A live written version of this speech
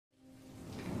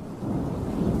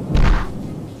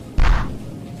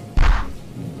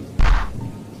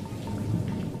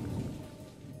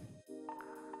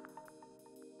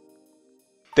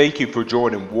Thank you for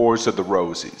joining Wars of the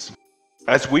Roses.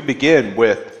 As we begin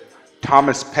with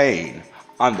Thomas Paine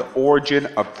on the origin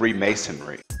of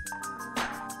Freemasonry.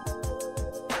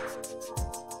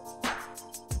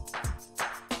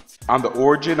 On the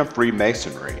origin of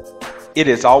Freemasonry, it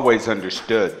is always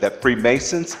understood that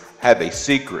Freemasons have a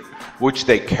secret which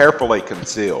they carefully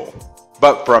conceal.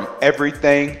 But from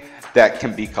everything that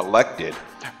can be collected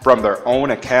from their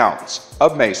own accounts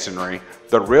of Masonry,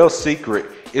 the real secret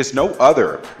is no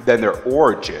other than their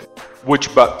origin,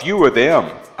 which but few of them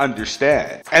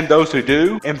understand, and those who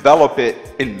do envelop it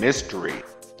in mystery.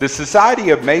 The Society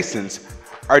of Masons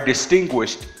are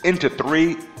distinguished into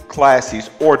three classes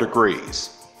or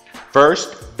degrees.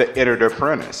 First, the entered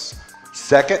apprentice.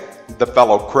 Second, the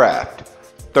fellow craft.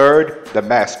 Third, the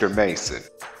master mason.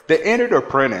 The entered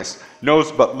apprentice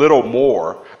knows but little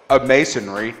more of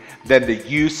Masonry than the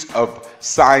use of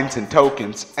signs and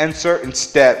tokens and certain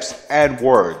steps and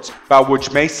words by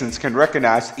which Masons can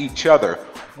recognize each other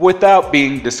without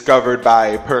being discovered by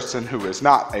a person who is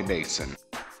not a Mason.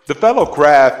 The fellow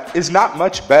craft is not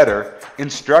much better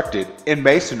instructed in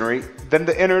Masonry than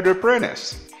the entered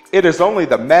apprentice. It is only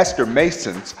the Master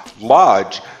Mason's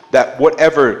lodge that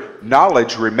whatever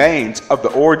knowledge remains of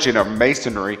the origin of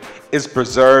Masonry is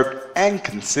preserved and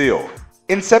concealed.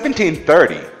 In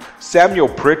 1730, Samuel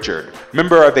Pritchard,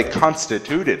 member of a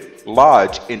constituted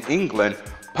lodge in England,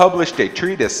 published a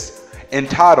treatise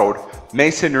entitled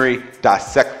Masonry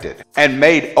Dissected, and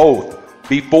made oath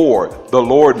before the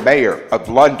Lord Mayor of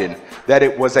London that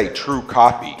it was a true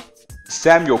copy.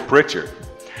 Samuel Pritchard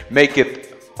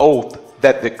maketh oath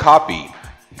that the copy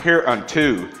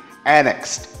hereunto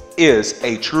annexed is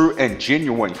a true and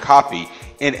genuine copy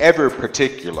in every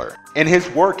particular. In his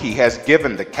work he has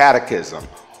given the catechism,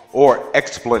 or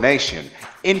explanation,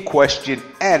 in question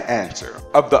and answer,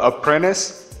 of the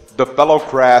apprentice, the fellow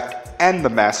craft, and the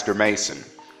master mason.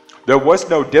 There was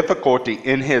no difficulty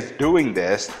in his doing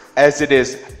this, as it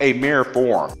is a mere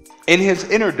form. In his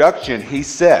introduction he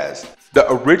says,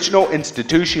 "The original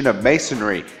institution of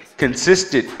Masonry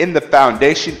consisted in the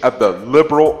foundation of the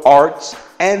liberal arts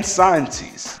and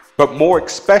sciences, but more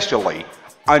especially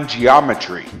on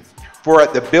geometry. For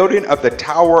at the building of the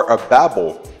Tower of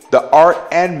Babel, the art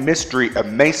and mystery of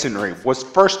Masonry was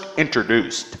first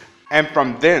introduced, and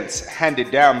from thence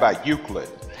handed down by Euclid,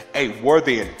 a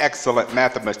worthy and excellent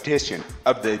mathematician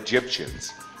of the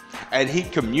Egyptians. And he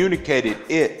communicated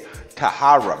it to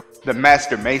Hiram, the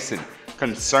master mason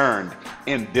concerned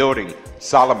in building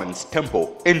Solomon's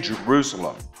temple in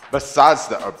Jerusalem. Besides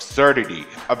the absurdity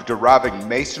of deriving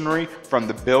Masonry from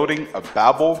the building of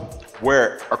Babel,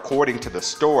 where, according to the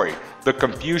story, the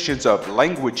confusions of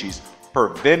languages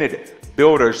prevented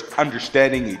builders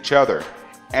understanding each other,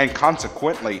 and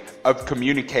consequently of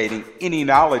communicating any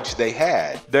knowledge they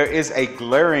had, there is a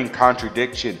glaring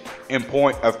contradiction in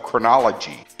point of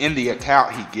chronology in the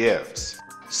account he gives.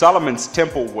 Solomon's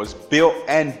temple was built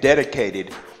and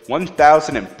dedicated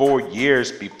 1004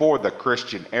 years before the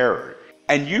Christian era,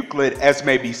 and Euclid, as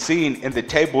may be seen in the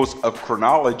tables of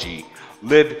chronology,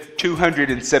 lived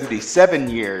 277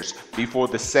 years before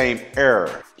the same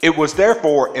era. It was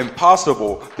therefore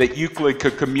impossible that Euclid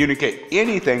could communicate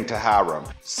anything to Hiram,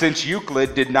 since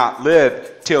Euclid did not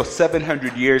live till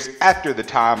 700 years after the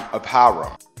time of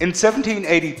Hiram. In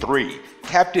 1783,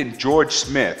 Captain George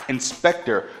Smith,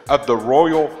 inspector of the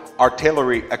Royal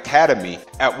Artillery Academy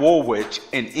at Woolwich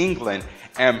in England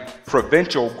and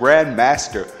provincial Grand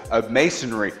Master of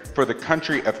Masonry for the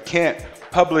country of Kent,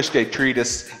 published a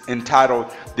treatise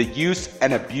entitled The Use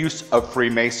and Abuse of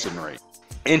Freemasonry.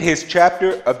 In his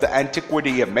chapter of the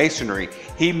antiquity of Masonry,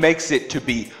 he makes it to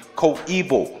be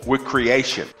coeval with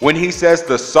creation, when he says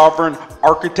the sovereign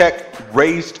architect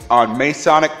raised on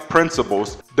Masonic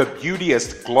principles the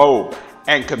beauteous globe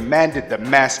and commanded the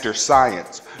master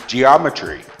science,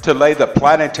 geometry, to lay the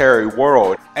planetary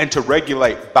world and to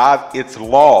regulate by its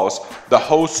laws the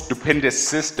whole stupendous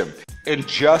system in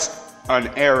just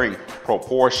unerring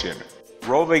proportion,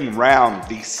 rolling round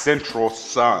the central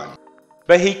sun."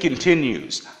 But he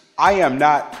continues, "I am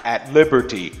not at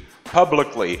liberty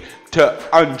publicly to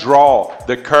undraw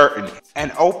the curtain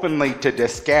and openly to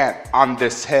descant on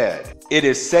this head. It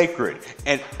is sacred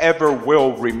and ever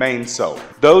will remain so.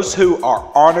 Those who are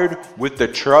honored with the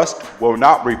trust will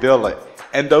not reveal it,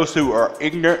 and those who are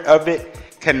ignorant of it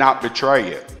cannot betray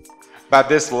it." By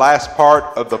this last part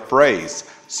of the phrase,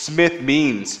 Smith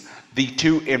means the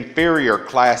two inferior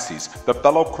classes, the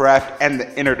fellow craft and the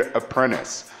entered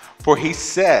apprentice. For he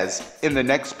says in the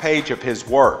next page of his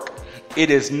work,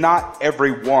 "It is not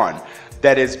every one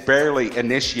that is barely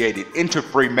initiated into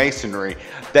Freemasonry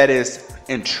that is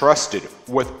entrusted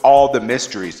with all the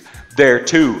mysteries,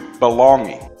 thereto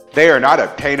belonging. They are not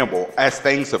obtainable as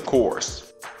things of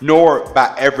course, nor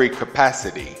by every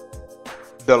capacity.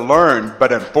 The learned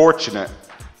but unfortunate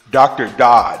Dr.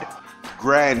 Dodd,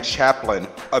 Grand Chaplain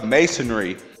of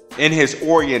Masonry, in his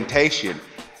orientation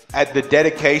at the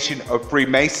dedication of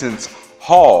Freemasons'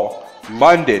 Hall,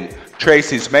 London,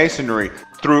 traces Masonry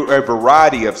through a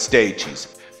variety of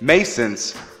stages.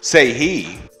 Masons, say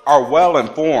he, are well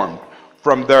informed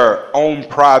from their own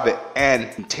private and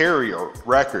interior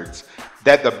records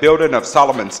that the building of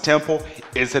Solomon's temple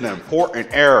is an important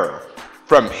error.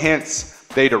 From hence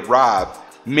they derive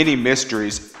many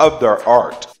mysteries of their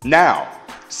art. Now,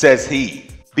 says he,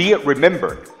 be it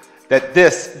remembered that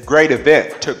this great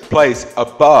event took place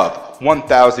above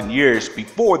 1,000 years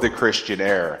before the Christian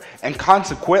era, and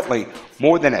consequently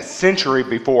more than a century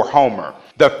before Homer,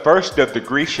 the first of the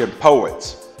Grecian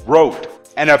poets, wrote,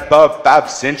 and above 5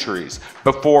 centuries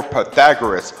before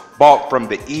Pythagoras brought from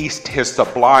the East his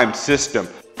sublime system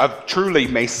of truly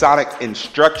Masonic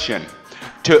instruction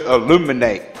to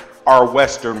illuminate our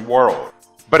Western world.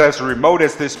 But as remote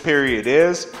as this period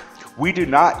is, we do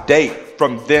not date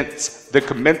from thence the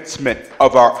commencement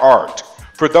of our art.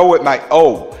 For though it might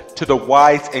owe to the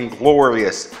wise and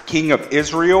glorious King of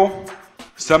Israel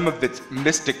some of its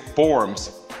mystic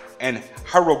forms and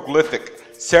hieroglyphic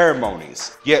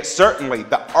ceremonies, yet certainly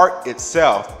the art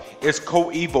itself is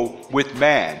coeval with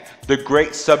man, the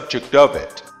great subject of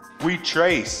it. We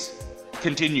trace,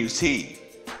 continues he,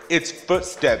 its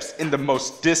footsteps in the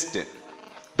most distant,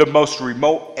 the most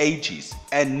remote ages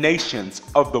and nations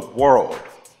of the world.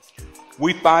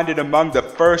 We find it among the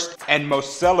first and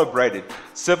most celebrated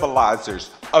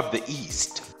civilizers of the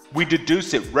East. We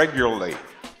deduce it regularly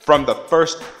from the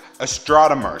first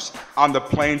astronomers on the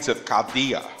plains of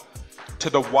Chaldea, to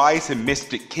the wise and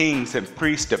mystic kings and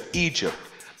priests of Egypt,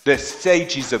 the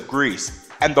sages of Greece,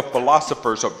 and the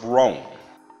philosophers of Rome.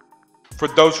 For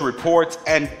those reports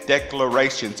and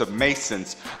declarations of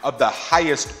Masons of the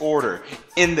highest order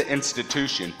in the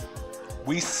institution,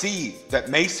 we see that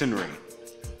Masonry,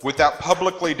 without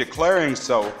publicly declaring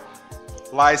so,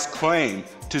 lies claim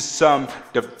to some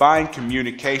divine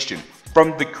communication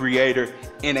from the Creator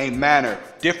in a manner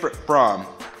different from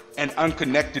and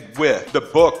unconnected with the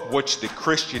book which the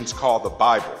Christians call the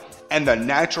Bible. And the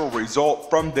natural result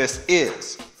from this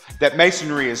is that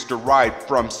Masonry is derived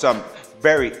from some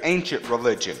very ancient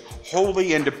religion,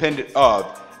 wholly independent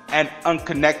of and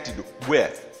unconnected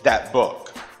with that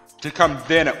book. To come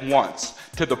then at once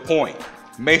to the point,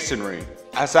 Masonry,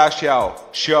 as I shall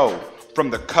show from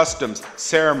the customs,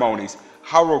 ceremonies,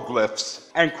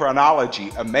 hieroglyphs, and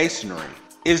chronology of Masonry,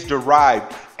 is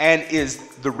derived and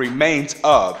is the remains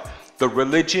of the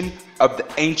religion of the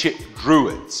ancient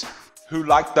Druids, who,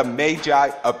 like the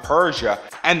magi of Persia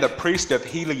and the priest of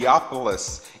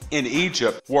Heliopolis in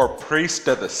Egypt, were priests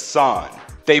of the sun.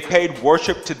 They paid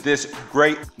worship to this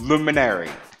great luminary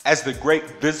as the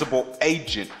great visible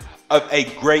agent of a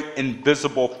great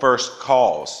invisible first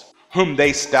cause, whom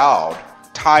they styled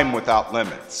time without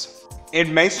limits.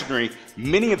 In Masonry,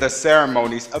 many of the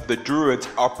ceremonies of the Druids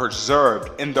are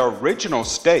preserved in their original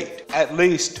state, at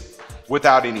least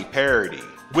without any parody.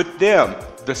 With them,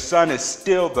 the sun is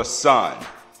still the sun,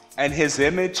 and his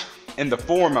image in the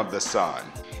form of the sun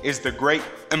is the great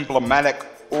emblematic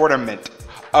ornament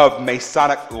of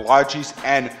Masonic lodges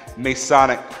and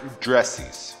Masonic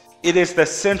dresses. It is the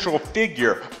central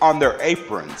figure on their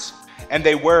aprons, and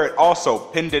they wear it also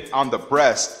pendant on the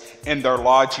breast in their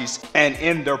lodges and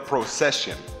in their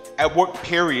procession. At what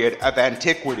period of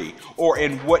antiquity or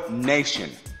in what nation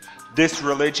this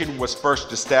religion was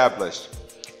first established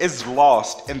is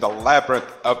lost in the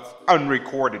labyrinth of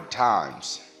unrecorded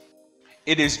times.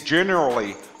 It is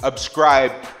generally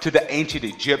ascribed to the ancient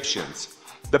Egyptians,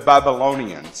 the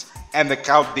Babylonians, and the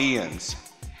Chaldeans,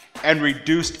 and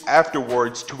reduced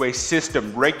afterwards to a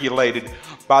system regulated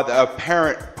by the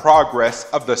apparent progress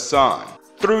of the sun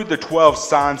through the 12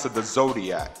 signs of the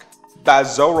zodiac, by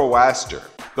Zoroaster,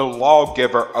 the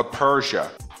lawgiver of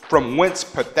Persia, from whence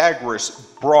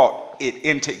Pythagoras brought it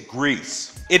into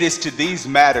Greece. It is to these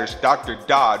matters Dr.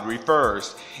 Dodd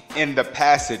refers in the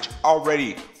passage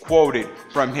already quoted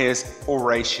from his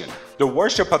oration. The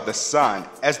worship of the sun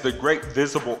as the great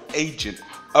visible agent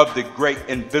of the great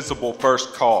invisible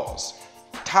first cause,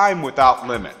 time without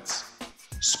limits,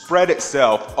 spread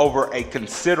itself over a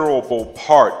considerable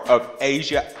part of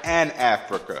Asia and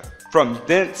Africa, from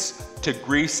thence to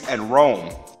Greece and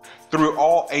Rome, through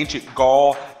all ancient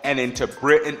Gaul and into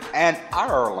Britain and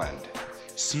Ireland.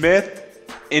 Smith,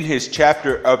 in his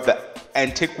chapter of the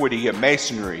Antiquity of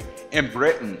Masonry in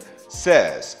Britain,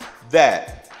 says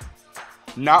that,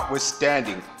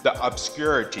 notwithstanding the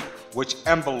obscurity which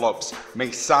envelopes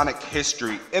Masonic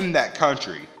history in that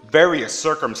country. Various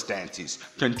circumstances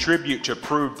contribute to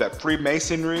prove that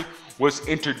Freemasonry was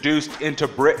introduced into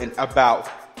Britain about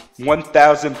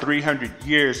 1,300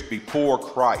 years before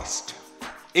Christ.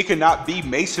 It cannot be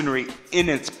Masonry in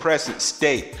its present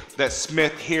state that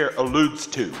Smith here alludes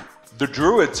to. The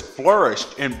Druids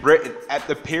flourished in Britain at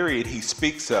the period he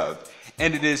speaks of,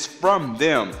 and it is from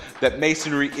them that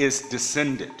Masonry is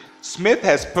descended. Smith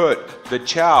has put the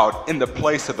child in the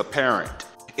place of the parent.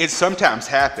 It sometimes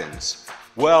happens,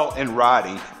 well in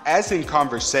writing as in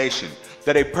conversation,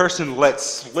 that a person lets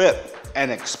slip an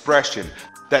expression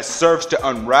that serves to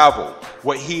unravel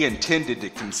what he intended to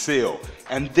conceal,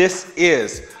 and this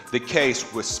is the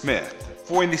case with Smith.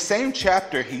 For in the same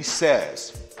chapter he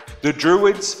says, the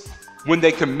Druids, when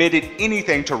they committed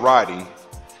anything to writing,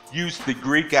 used the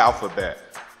Greek alphabet,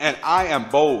 and I am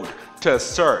bold to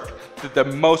assert that the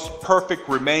most perfect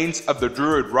remains of the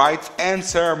Druid rites and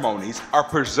ceremonies are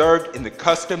preserved in the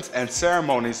customs and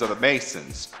ceremonies of the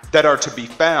Masons that are to be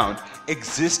found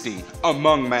existing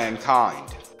among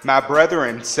mankind. My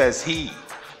brethren, says he,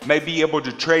 may be able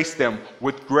to trace them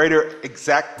with greater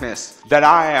exactness than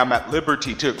I am at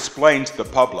liberty to explain to the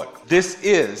public. This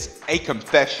is a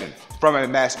confession from a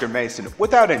Master Mason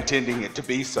without intending it to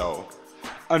be so,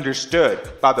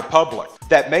 understood by the public,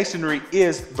 that Masonry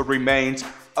is the remains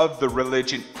of the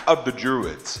religion of the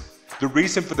Druids. The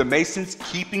reason for the Masons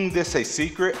keeping this a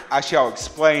secret I shall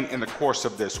explain in the course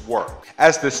of this work.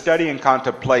 As the study and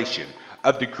contemplation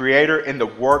of the Creator in the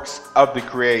works of the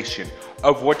creation,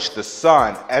 of which the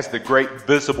sun, as the great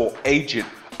visible agent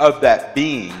of that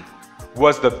being,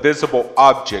 was the visible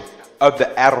object of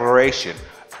the adoration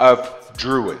of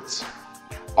Druids.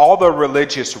 All the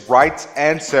religious rites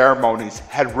and ceremonies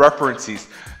had references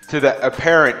to the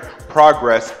apparent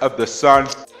progress of the sun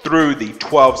through the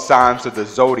 12 signs of the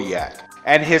zodiac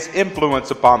and his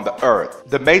influence upon the earth.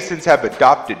 The Masons have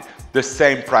adopted the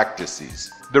same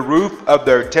practices. The roof of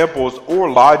their temples or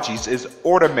lodges is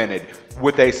ornamented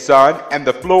with a sun, and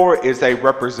the floor is a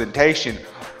representation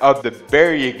of the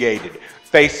variegated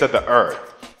face of the earth,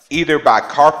 either by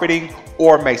carpeting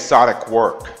or Masonic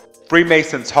work.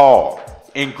 Freemasons' Hall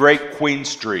in Great Queen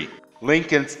Street,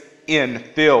 Lincoln's Inn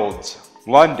Fields,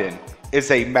 London,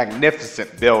 is a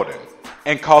magnificent building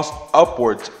and costs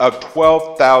upwards of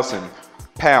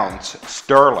 £12,000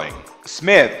 sterling.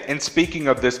 Smith, in speaking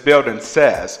of this building,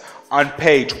 says on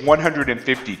page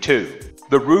 152,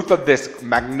 the roof of this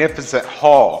magnificent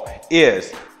hall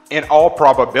is, in all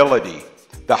probability,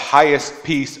 the highest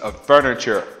piece of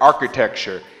furniture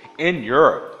architecture in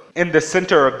Europe. In the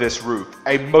center of this roof,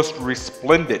 a most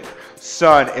resplendent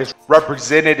sun is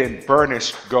represented in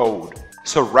burnished gold,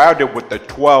 surrounded with the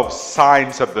 12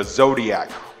 signs of the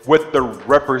zodiac with the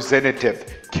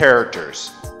representative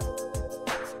characters.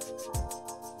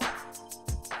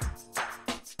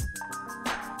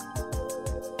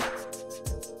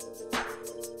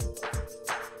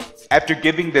 After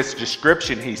giving this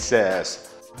description, he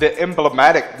says, the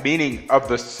emblematic meaning of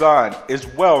the sun is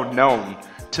well known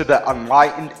to the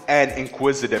enlightened and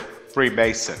inquisitive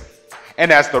Freemason.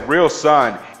 And as the real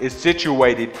sun is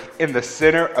situated in the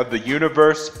center of the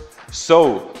universe,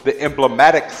 so the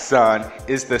emblematic sun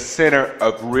is the center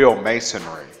of real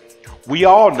Masonry. We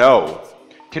all know,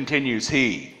 continues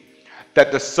he,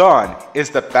 that the sun is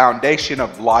the foundation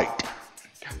of light,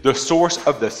 the source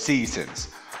of the seasons,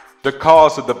 the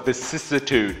cause of the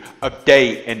vicissitude of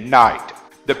day and night,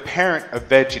 the parent of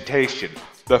vegetation,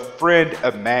 the friend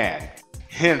of man.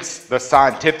 Hence, the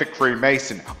scientific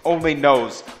Freemason only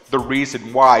knows the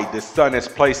reason why the sun is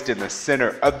placed in the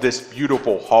center of this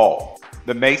beautiful hall.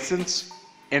 The Masons,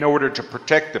 in order to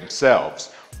protect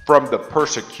themselves from the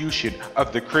persecution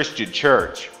of the Christian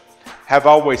Church, have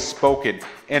always spoken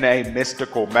in a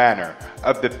mystical manner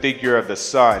of the figure of the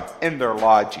sun in their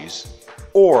lodges,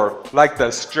 or, like the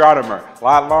astronomer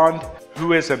Lalande,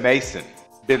 who is a Mason,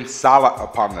 been silent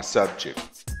upon the subject.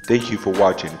 Thank you for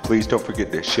watching. Please don't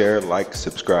forget to share, like,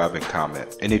 subscribe, and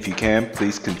comment. And if you can,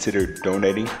 please consider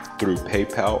donating through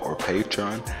PayPal or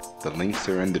Patreon. The links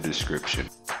are in the description.